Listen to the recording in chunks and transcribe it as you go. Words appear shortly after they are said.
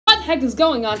What the heck is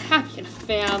going on, Happy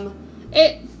Fam?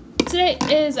 Today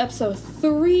is episode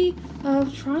 3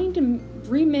 of trying to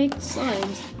remake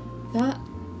slimes.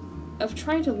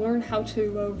 Trying to learn how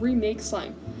to remake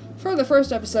slime. For the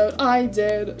first episode, I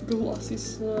did glossy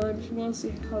slime. If you want to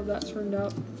see how that turned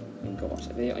out, you can go watch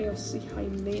that video and you'll see how I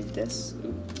made this.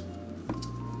 Ooh.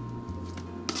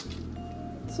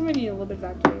 So maybe a little bit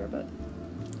of activator, but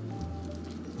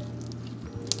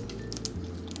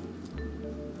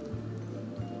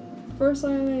first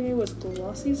slime I made was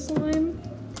glossy slime.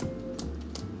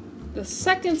 The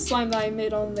second slime that I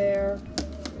made on there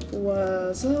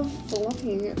was a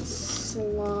fluffy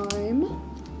slime.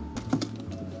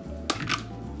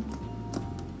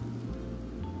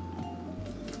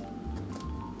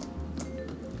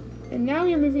 And now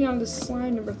you're moving on to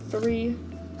slime number 3,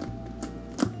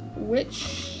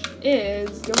 which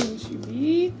is going to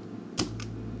be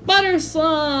butter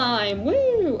slime.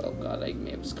 Woo! Oh god, I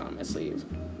may have just gone on my sleeve.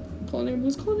 Codename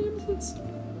was codename.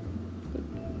 But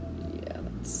yeah,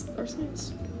 that's our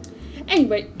science.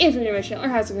 Anyway, if you're new to my channel or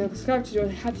hasn't been subscribed to join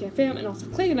the Happy Fam, and also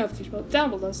click the notification bell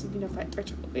down below so you can be notified every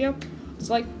single video.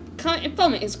 So like, comment, and follow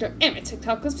my Instagram and my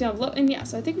TikTok links down below. And yeah,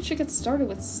 so I think we should get started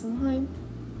with slime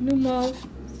number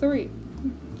 3.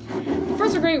 The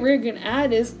first we're gonna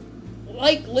add is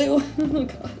white glue. Oh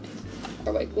god.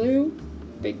 Or white glue.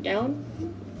 Big down.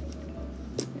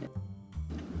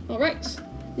 Alright.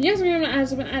 The next we're gonna add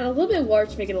is I'm gonna add a little bit of water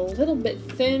to make it a little bit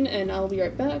thin, and I'll be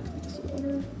right back. So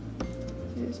water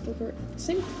is over at the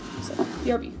sink. So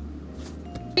BRB.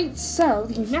 Alright, so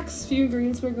the next few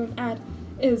ingredients we're going to add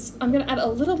is I'm gonna add a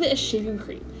little bit of shaving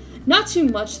cream. Not too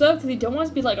much though, because you don't want it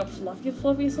to be like a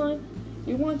fluffy slime.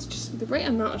 You want it to just be the right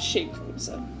amount of shaving cream,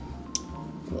 so a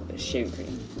little bit of shaving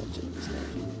cream.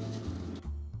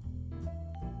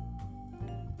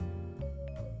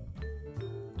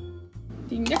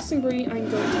 The next ingredient I'm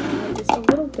going to add is a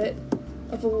little bit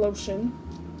of a lotion.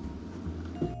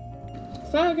 The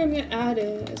final ingredient I'm going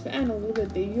to add is a little bit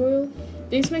of baby oil.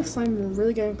 These make slime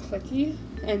really good and clicky,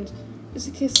 and just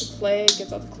in case the clay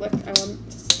gets off the click, I want it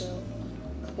to still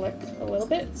click a little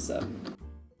bit, so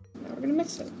now we're going to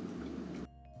mix it.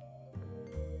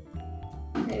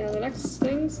 Okay, now the next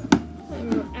things I'm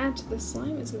going to add to this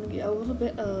slime is going to be a little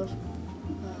bit of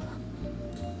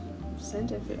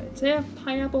scent. I'd say I have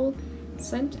pineapple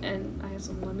scent, and I have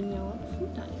some lemon yellow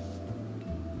fruit dye.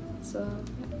 So,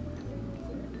 yeah.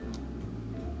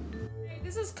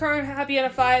 This is current Happy Anna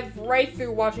 5. Right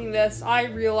through watching this, I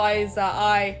realized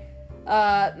that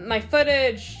my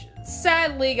footage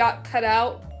sadly got cut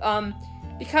out,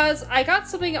 because I got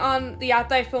something on the app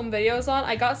that I film videos on.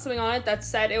 I got something on it that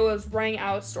said it was running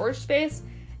out of storage space,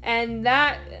 and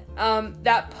that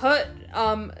put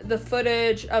the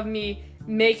footage of me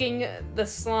making the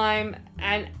slime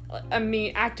and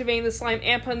me activating the slime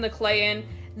and putting the clay in,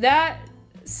 that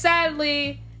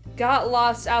sadly got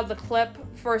lost out of the clip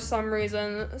for some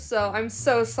reason, so I'm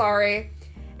so sorry.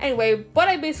 Anyway, what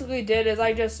I basically did is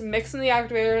I just mixed in the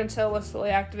activator until it was fully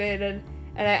activated,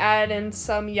 and I added in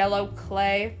some yellow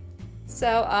clay.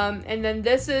 So, and then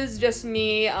this is just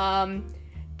me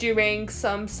doing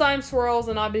some slime swirls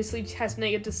and obviously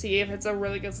testing it to see if it's a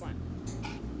really good slime.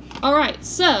 Alright,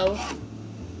 so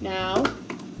now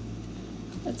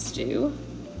let's do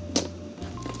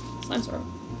slime swirl.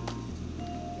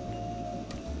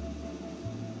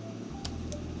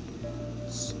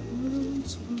 Swirl.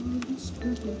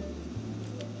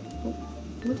 Oh,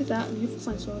 look at that beautiful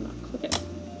slime swirl. Now click it.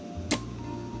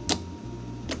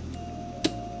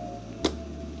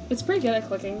 It's pretty good at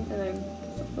clicking, and then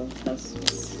let's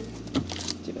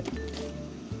do it.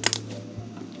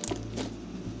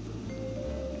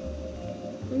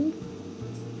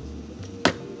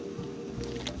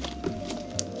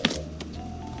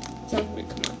 Sounds good.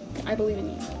 Come on. I believe in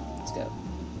you. Let's go.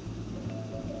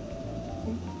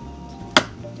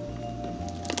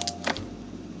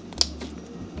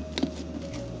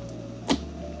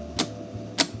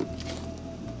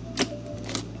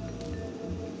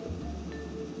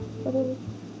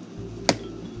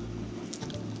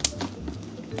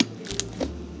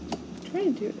 Try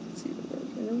to do it and see if it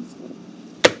works. I know it's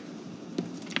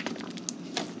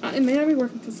not. It may not be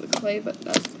working because of the clay, but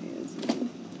that's okay.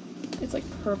 It's like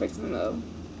perfect in the mode.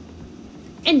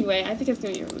 Anyway, I think it's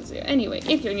gonna be over this video. Anyway,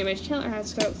 if you're new to my channel or haven't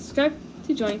subscribed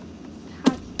to join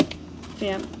Happy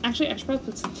Fam. Actually, I should probably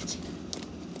put some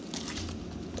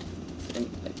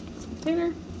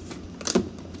container.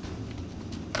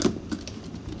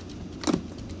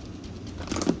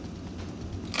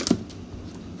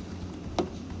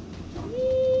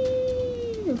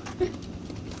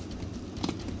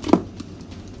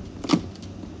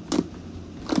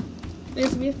 This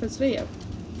will be it for this video.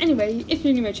 Anyway, if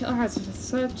you're new to my channel,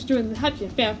 subscribe to join the Happy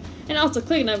fam, and also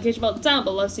click the notification bell down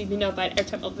below so you can be notified every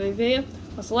time I upload a video.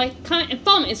 Also like, comment, and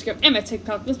follow my Instagram and my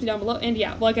TikTok. Links be down below. And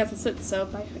yeah, well I guess that's it, so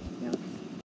bye.